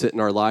experience it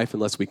in our life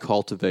unless we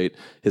cultivate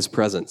his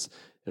presence.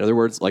 In other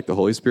words, like the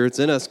Holy Spirit's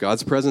in us,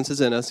 God's presence is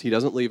in us. He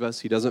doesn't leave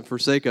us. He doesn't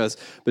forsake us.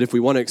 But if we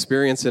want to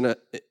experience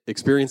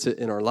it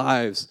in our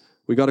lives,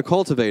 we got to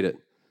cultivate it.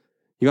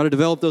 You got to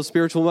develop those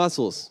spiritual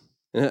muscles.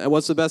 And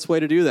what's the best way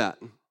to do that?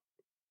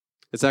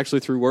 It's actually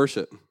through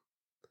worship.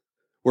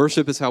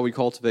 Worship is how we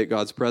cultivate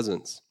God's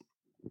presence.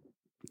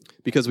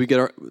 Because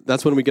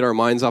that's when we get our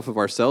minds off of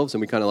ourselves and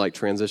we kind of like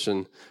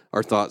transition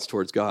our thoughts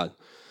towards God.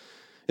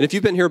 And if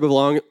you've been here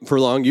for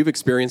long, you've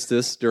experienced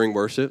this during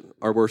worship,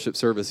 our worship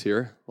service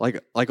here.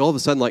 Like all of a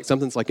sudden, like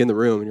something's like in the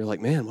room, and you're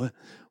like, man,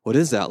 what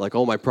is that? Like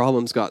all my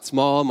problems got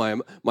small.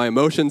 My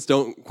emotions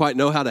don't quite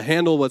know how to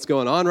handle what's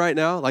going on right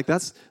now. Like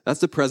that's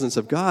the presence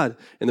of God.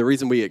 And the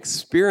reason we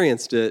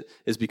experienced it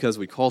is because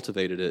we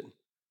cultivated it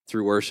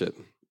through worship.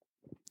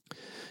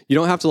 You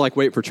don't have to like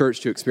wait for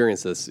church to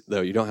experience this, though.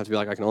 You don't have to be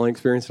like, I can only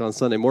experience it on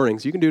Sunday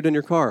mornings. You can do it in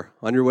your car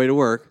on your way to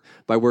work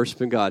by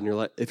worshiping God. And you're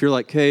like, if you're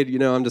like, Cade,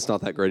 I'm just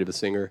not that great of a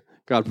singer.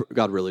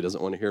 God really doesn't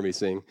want to hear me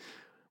sing.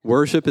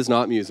 Worship is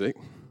not music.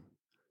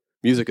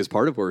 Music is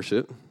part of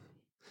worship.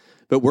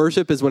 But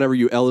worship is whenever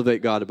you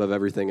elevate God above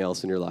everything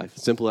else in your life.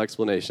 Simple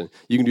explanation.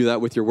 You can do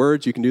that with your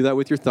words. You can do that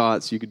with your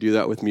thoughts. You can do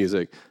that with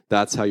music.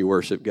 That's how you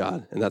worship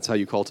God, and that's how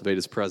you cultivate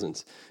his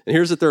presence. And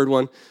here's the third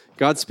one.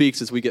 God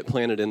speaks as we get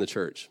planted in the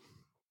church.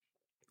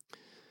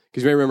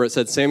 Because you may remember it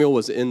said Samuel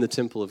was in the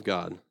temple of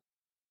God.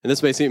 And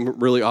this may seem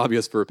really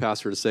obvious for a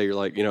pastor to say. You're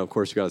like, of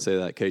course you got to say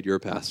that, Cade, you're a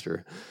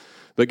pastor.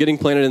 But getting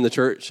planted in the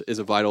church is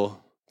a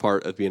vital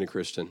part of being a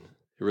Christian.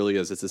 It really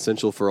is. It's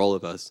essential for all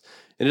of us.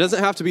 And it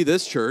doesn't have to be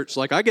this church.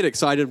 Like, I get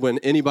excited when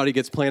anybody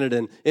gets planted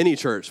in any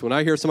church. When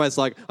I hear somebody's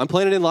like, I'm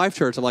planted in Life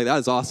Church, I'm like, that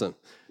is awesome.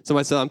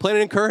 Somebody said, I'm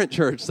planted in Current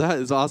Church, that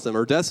is awesome.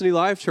 Or Destiny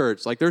Life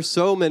Church. Like, there's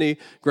so many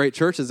great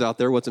churches out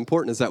there. What's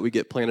important is that we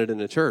get planted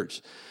in a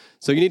church.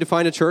 So you need to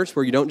find a church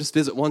where you don't just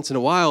visit once in a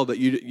while, but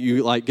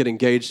you like get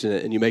engaged in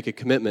it and you make a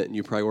commitment and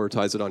you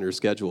prioritize it on your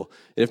schedule.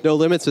 And if No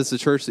Limits is the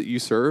church that you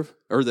serve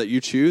or that you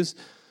choose,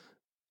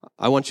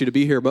 I want you to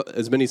be here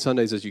as many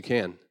Sundays as you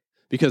can,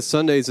 because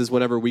Sundays is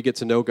whenever we get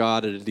to know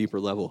God at a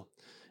deeper level.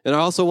 And I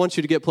also want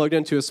you to get plugged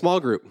into a small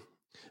group,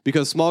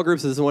 because small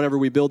groups is whenever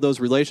we build those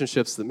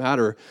relationships that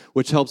matter,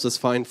 which helps us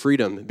find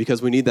freedom,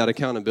 because we need that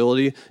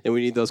accountability and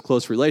we need those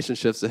close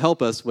relationships to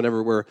help us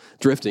whenever we're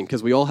drifting,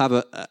 because we all have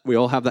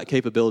that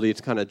capability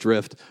to kind of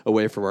drift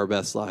away from our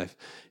best life.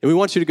 And we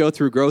want you to go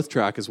through Growth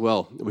Track as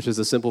well, which is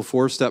a simple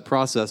 4-step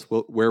process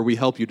where we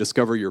help you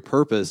discover your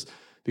purpose,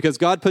 because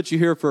God put you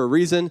here for a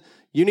reason.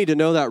 You need to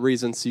know that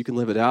reason so you can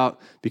live it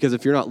out, because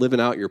if you're not living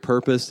out your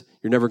purpose,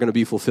 you're never going to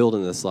be fulfilled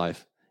in this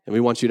life. And we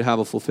want you to have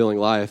a fulfilling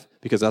life,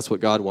 because that's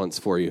what God wants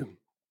for you.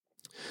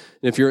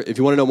 And if you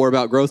want to know more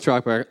about Growth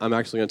Track, I'm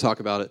actually going to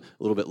talk about it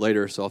a little bit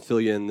later, so I'll fill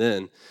you in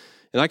then.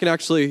 And I can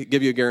actually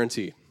give you a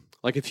guarantee.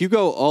 Like, if you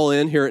go all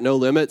in here at No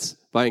Limits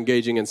by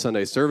engaging in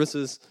Sunday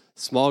services,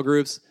 small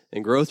groups,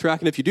 and Growth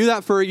Track, and if you do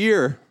that for a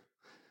year,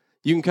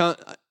 you can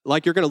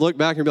you're going to look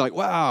back and be like,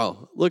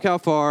 wow, look how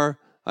far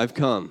I've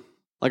come.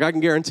 Like, I can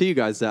guarantee you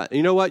guys that. And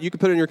you know what? You can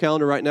put it in your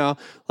calendar right now.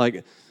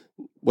 Like,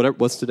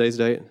 what's today's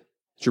date?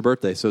 It's your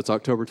birthday, so it's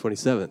October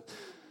 27th.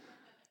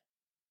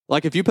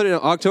 Like, if you put it in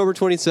October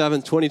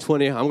 27th,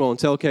 2020, I'm going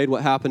to tell Cade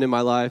what happened in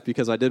my life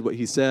because I did what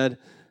he said.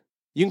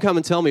 You can come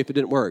and tell me if it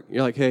didn't work.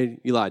 You're like, hey,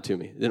 you lied to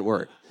me. It didn't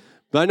work.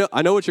 But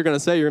I know what you're going to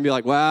say. You're going to be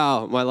like,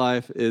 wow, my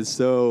life is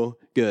so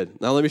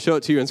good. Now let me show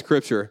it to you in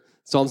Scripture.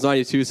 Psalms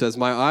 92 says,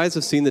 my eyes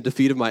have seen the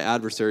defeat of my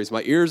adversaries.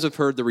 My ears have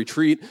heard the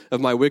retreat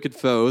of my wicked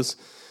foes.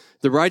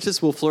 The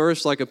righteous will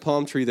flourish like a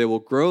palm tree. They will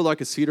grow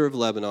like a cedar of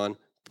Lebanon.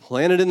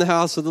 Planted in the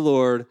house of the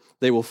Lord,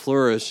 they will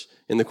flourish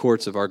in the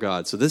courts of our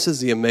God. So this is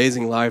the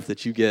amazing life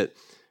that you get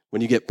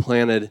when you get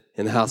planted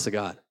in the house of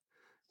God,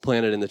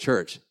 planted in the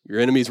church. Your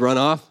enemies run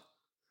off,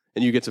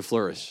 and you get to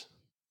flourish.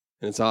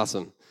 And it's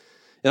awesome.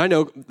 And I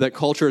know that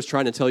culture is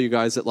trying to tell you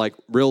guys that, like,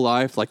 real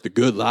life, like the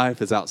good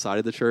life, is outside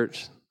of the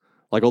church.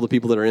 Like, all the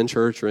people that are in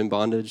church are in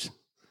bondage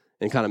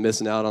and kind of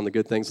missing out on the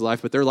good things of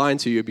life. But they're lying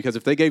to you, because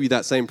if they gave you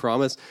that same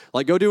promise,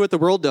 like, go do what the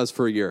world does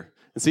for a year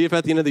and see if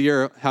at the end of the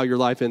year how your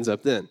life ends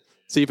up then.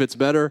 See if it's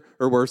better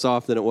or worse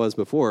off than it was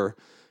before,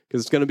 because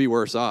it's going to be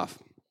worse off.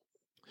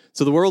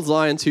 So the world's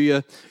lying to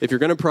you. If you're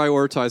going to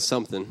prioritize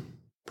something,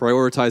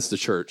 prioritize the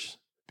church,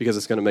 because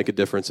it's going to make a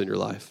difference in your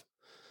life.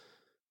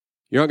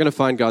 You're not going to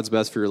find God's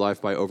best for your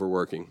life by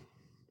overworking.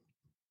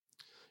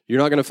 You're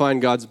not going to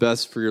find God's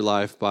best for your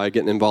life by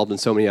getting involved in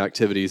so many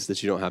activities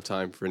that you don't have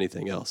time for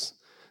anything else.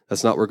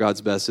 That's not where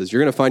God's best is.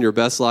 You're going to find your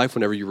best life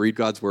whenever you read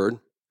God's word,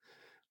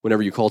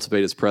 whenever you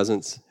cultivate his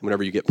presence, and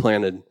whenever you get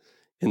planted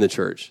in the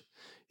church.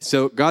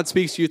 So God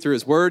speaks to you through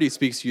his word. He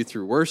speaks to you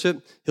through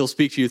worship. He'll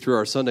speak to you through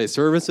our Sunday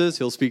services.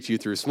 He'll speak to you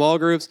through small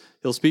groups.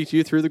 He'll speak to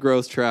you through the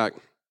Growth Track.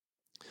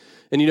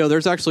 And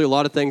there's actually a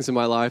lot of things in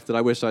my life that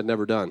I wish I'd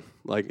never done.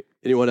 Like,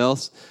 anyone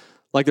else?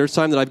 Like, there's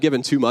time that I've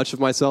given too much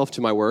of myself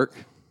to my work,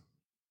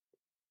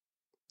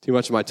 too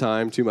much of my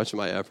time, too much of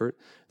my effort.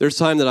 There's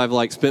time that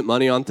I've spent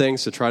money on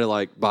things to try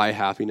to buy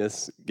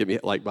happiness,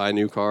 buy a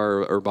new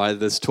car or buy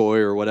this toy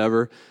or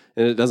whatever,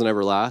 and it doesn't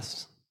ever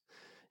last.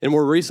 And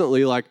more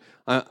recently,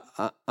 I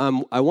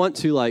want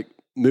to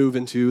move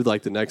into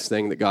the next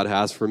thing that God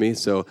has for me.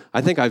 So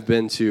I think I've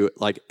been to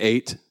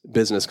 8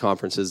 business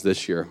conferences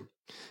this year,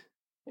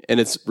 and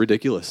it's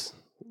ridiculous.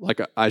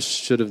 I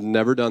should have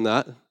never done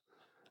that.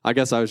 I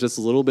guess I was just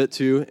a little bit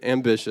too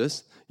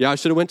ambitious. Yeah, I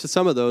should have went to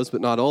some of those,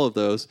 but not all of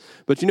those.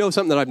 But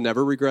something that I've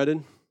never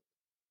regretted?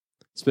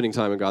 Spending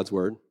time in God's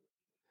word.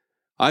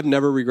 I've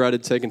never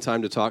regretted taking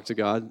time to talk to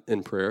God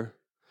in prayer.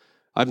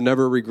 I've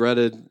never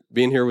regretted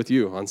being here with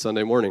you on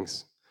Sunday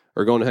mornings.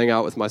 or going to hang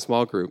out with my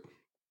small group.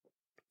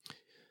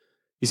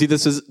 You see,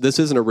 this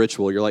isn't a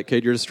ritual. You're like,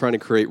 Cade, you're just trying to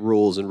create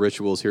rules and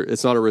rituals here.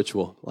 It's not a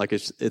ritual. Like,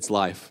 it's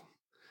life.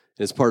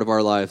 And it's part of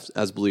our life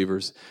as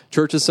believers.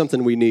 Church is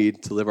something we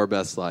need to live our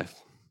best life.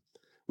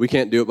 We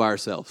can't do it by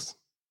ourselves.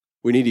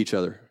 We need each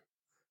other.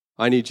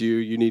 I need you.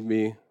 You need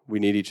me. We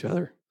need each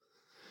other.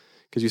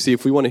 Because you see,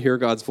 if we want to hear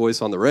God's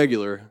voice on the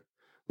regular,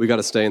 we got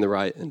to stay in the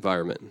right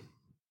environment.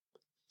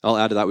 I'll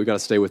add to that, we got to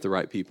stay with the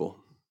right people.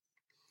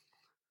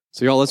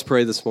 So y'all, let's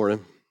pray this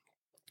morning.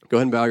 Go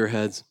ahead and bow your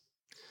heads.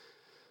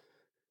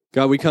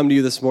 God, we come to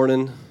you this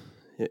morning,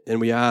 and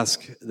we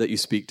ask that you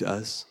speak to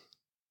us.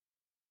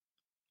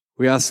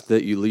 We ask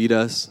that you lead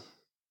us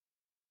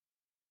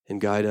and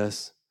guide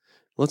us.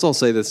 Let's all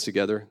say this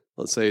together.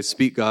 Let's say,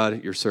 speak,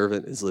 God, your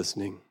servant is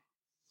listening.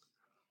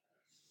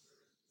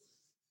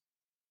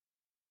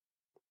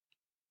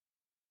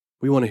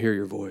 We want to hear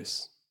your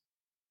voice.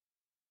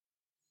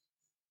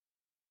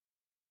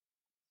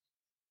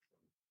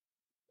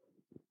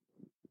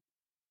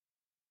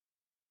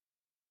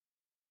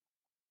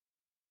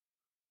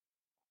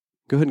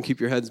 Go ahead and keep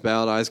your heads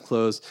bowed, eyes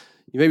closed.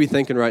 You may be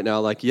thinking right now,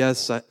 like,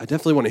 yes, I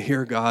definitely want to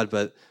hear God,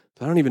 but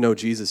I don't even know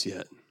Jesus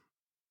yet.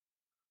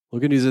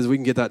 Well, good news is we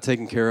can get that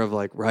taken care of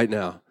like right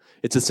now.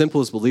 It's as simple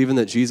as believing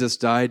that Jesus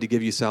died to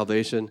give you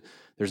salvation.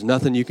 There's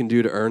nothing you can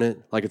do to earn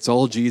it. Like, it's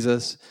all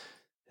Jesus.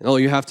 And all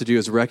you have to do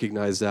is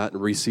recognize that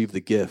and receive the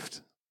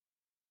gift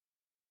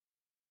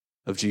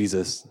of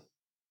Jesus.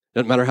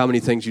 Doesn't matter how many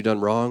things you've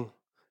done wrong.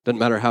 Doesn't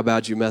matter how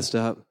bad you messed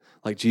up.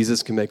 Like,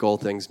 Jesus can make all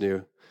things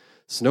new.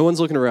 So no one's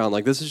looking around.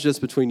 Like, this is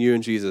just between you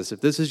and Jesus.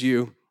 If this is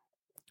you,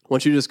 I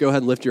want you to just go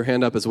ahead and lift your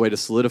hand up as a way to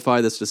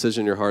solidify this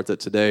decision in your heart that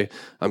today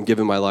I'm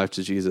giving my life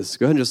to Jesus.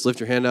 Go ahead and just lift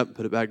your hand up,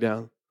 put it back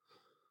down.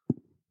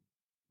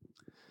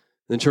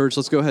 Then church,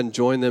 let's go ahead and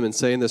join them in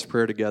saying this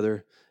prayer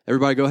together.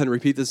 Everybody go ahead and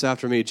repeat this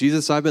after me.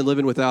 Jesus, I've been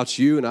living without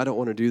you, and I don't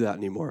want to do that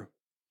anymore.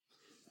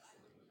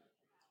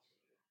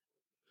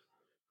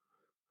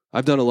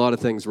 I've done a lot of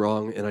things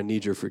wrong, and I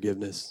need your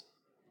forgiveness.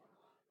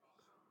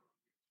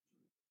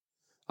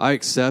 I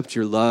accept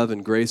your love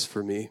and grace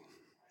for me,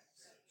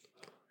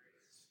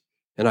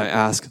 and I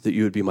ask that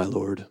you would be my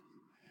Lord.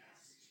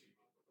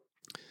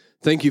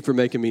 Thank you for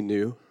making me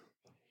new.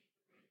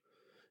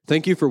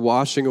 Thank you for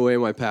washing away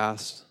my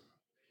past.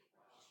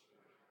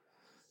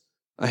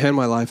 I hand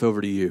my life over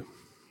to you,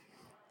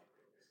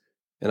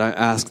 and I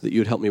ask that you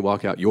would help me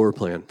walk out your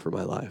plan for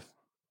my life.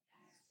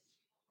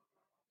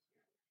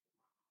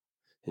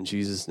 In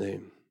Jesus'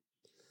 name,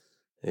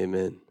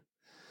 amen.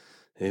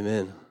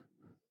 Amen.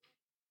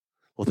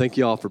 Well, thank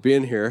you all for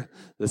being here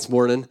this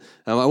morning.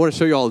 I want to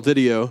show you all a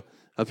video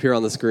up here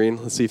on the screen.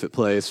 Let's see if it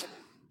plays.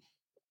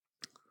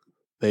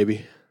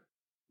 Maybe.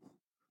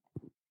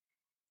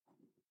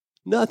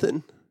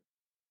 Nothing.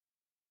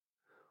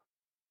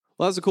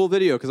 Well, that was a cool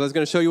video because I was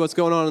going to show you what's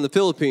going on in the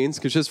Philippines,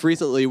 because just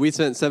recently we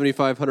sent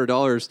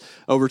 $7,500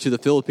 over to the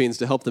Philippines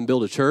to help them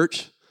build a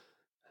church.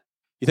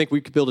 You think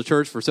we could build a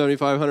church for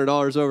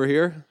 $7,500 over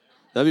here?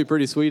 That'd be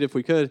pretty sweet if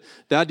we could.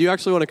 Dad, do you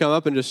actually want to come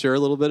up and just share a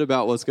little bit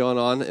about what's going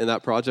on in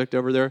that project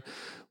over there?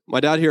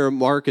 My dad here,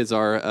 Mark, is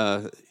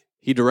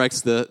he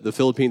directs the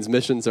Philippines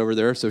missions over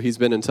there, so he's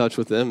been in touch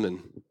with them.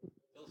 And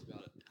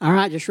all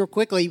right, just real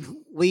quickly,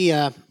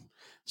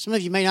 some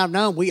of you may not have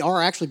known, we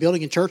are actually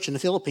building a church in the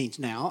Philippines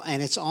now,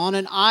 and it's on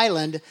an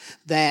island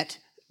that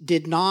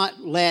did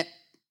not let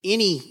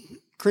any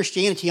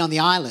Christianity on the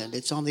island.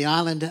 It's on the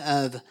island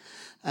of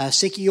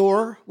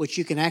Siquijor, which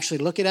you can actually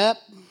look it up,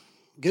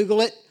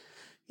 Google it.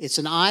 It's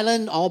an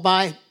island all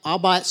by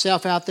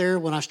itself out there.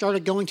 When I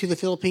started going to the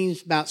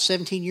Philippines about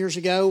 17 years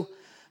ago,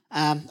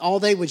 all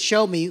they would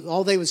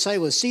say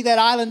was, see that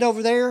island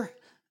over there?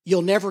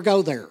 You'll never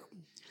go there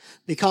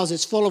because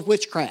it's full of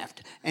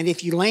witchcraft. And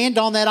if you land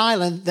on that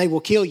island, they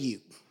will kill you.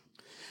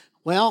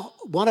 Well,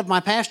 one of my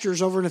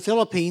pastors over in the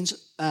Philippines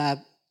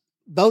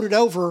boated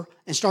over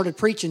and started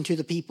preaching to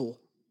the people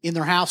in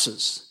their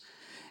houses.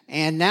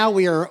 And now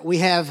we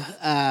have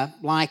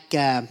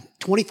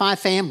 25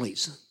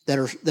 families that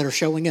are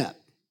showing up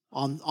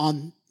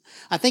on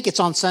I think it's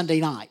on Sunday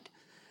night.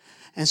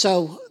 And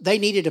so they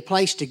needed a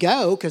place to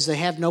go because they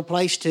have no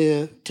place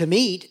to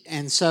meet.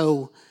 And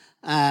so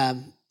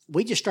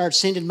we just started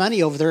sending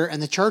money over there,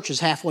 and the church is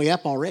halfway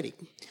up already.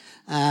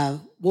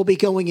 We'll be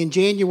going in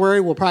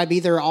January. We'll probably be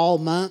there all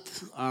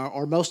month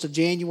or most of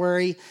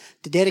January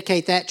to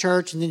dedicate that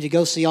church and then to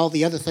go see all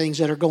the other things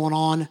that are going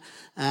on.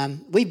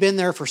 We've been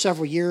there for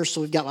several years,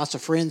 so we've got lots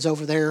of friends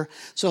over there.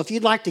 So if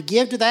you'd like to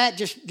give to that,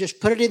 just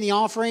put it in the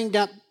offering.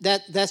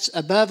 That's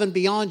above and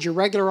beyond your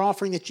regular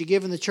offering that you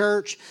give in the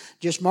church.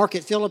 Just mark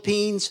it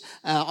Philippines.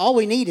 All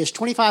we need is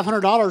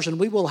 $2,500, and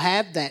we will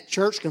have that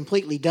church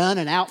completely done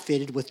and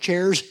outfitted with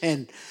chairs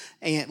and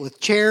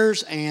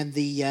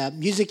the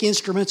music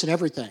instruments and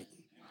everything.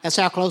 That's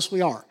how close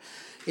we are.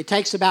 It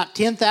takes about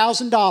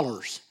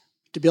 $10,000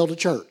 to build a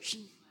church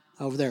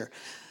over there.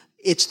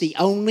 It's the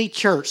only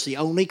church, the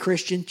only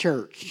Christian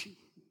church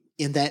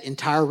in that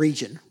entire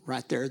region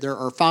right there. There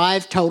are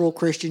 5 total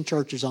Christian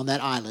churches on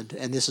that island,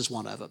 and this is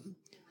one of them.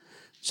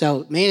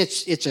 So, man,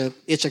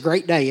 it's a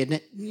great day, isn't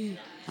it?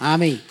 I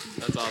mean,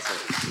 that's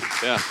awesome.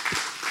 Yeah.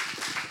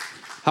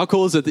 How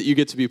cool is it that you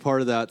get to be part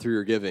of that through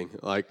your giving?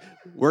 Like,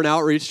 we're an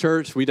outreach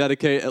church. We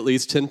dedicate at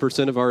least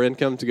 10% of our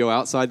income to go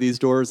outside these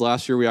doors.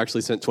 Last year, we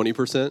actually sent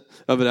 20%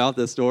 of it out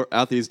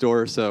these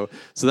doors. So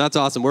that's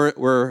awesome.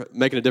 We're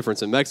making a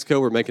difference in Mexico.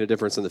 We're making a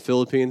difference in the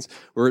Philippines.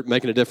 We're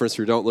making a difference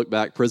through Don't Look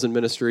Back Prison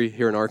Ministry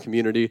here in our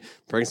community,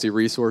 Pregnancy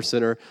Resource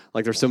Center.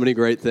 Like, there's so many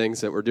great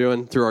things that we're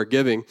doing through our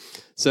giving.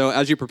 So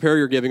as you prepare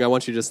your giving, I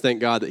want you to just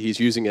thank God that He's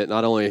using it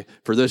not only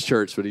for this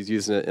church, but He's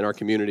using it in our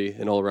community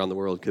and all around the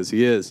world, because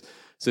He is.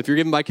 So if you're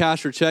giving by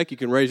cash or check, you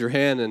can raise your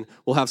hand, and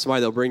we'll have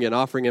somebody that'll bring you an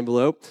offering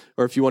envelope.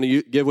 Or if you want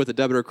to give with a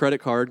debit or credit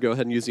card, go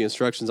ahead and use the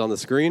instructions on the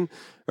screen.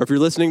 Or if you're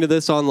listening to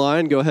this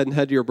online, go ahead and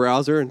head to your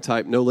browser and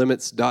type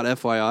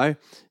nolimits.fyi, and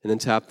then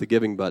tap the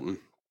giving button.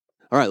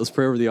 All right, let's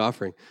pray over the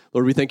offering.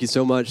 Lord, we thank you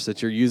so much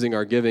that you're using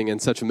our giving in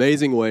such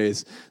amazing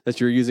ways, that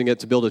you're using it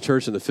to build a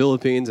church in the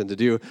Philippines and to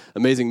do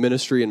amazing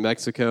ministry in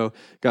Mexico.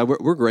 God,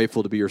 we're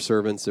grateful to be your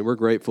servants, and we're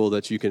grateful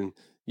that you can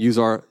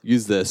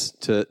use this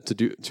to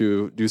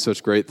do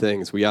such great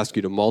things. We ask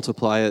you to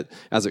multiply it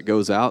as it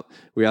goes out.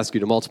 We ask you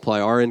to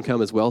multiply our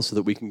income as well so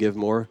that we can give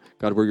more.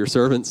 God, we're your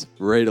servants.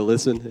 We're ready to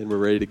listen, and we're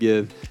ready to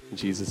give. In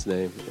Jesus'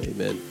 name,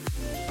 amen.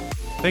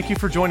 Thank you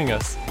for joining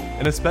us,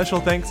 and a special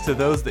thanks to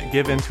those that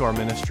give into our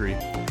ministry.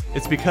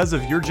 It's because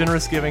of your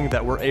generous giving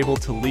that we're able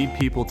to lead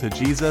people to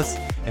Jesus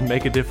and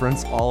make a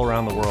difference all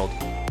around the world.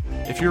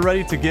 If you're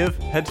ready to give,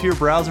 head to your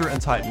browser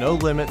and type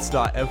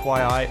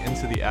nolimits.fyi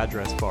into the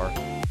address bar.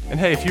 And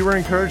hey, if you were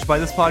encouraged by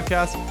this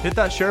podcast, hit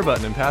that share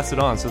button and pass it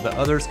on so that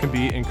others can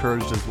be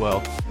encouraged as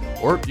well.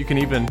 Or you can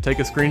even take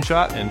a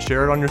screenshot and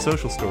share it on your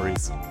social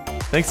stories.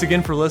 Thanks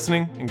again for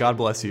listening, and God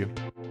bless you.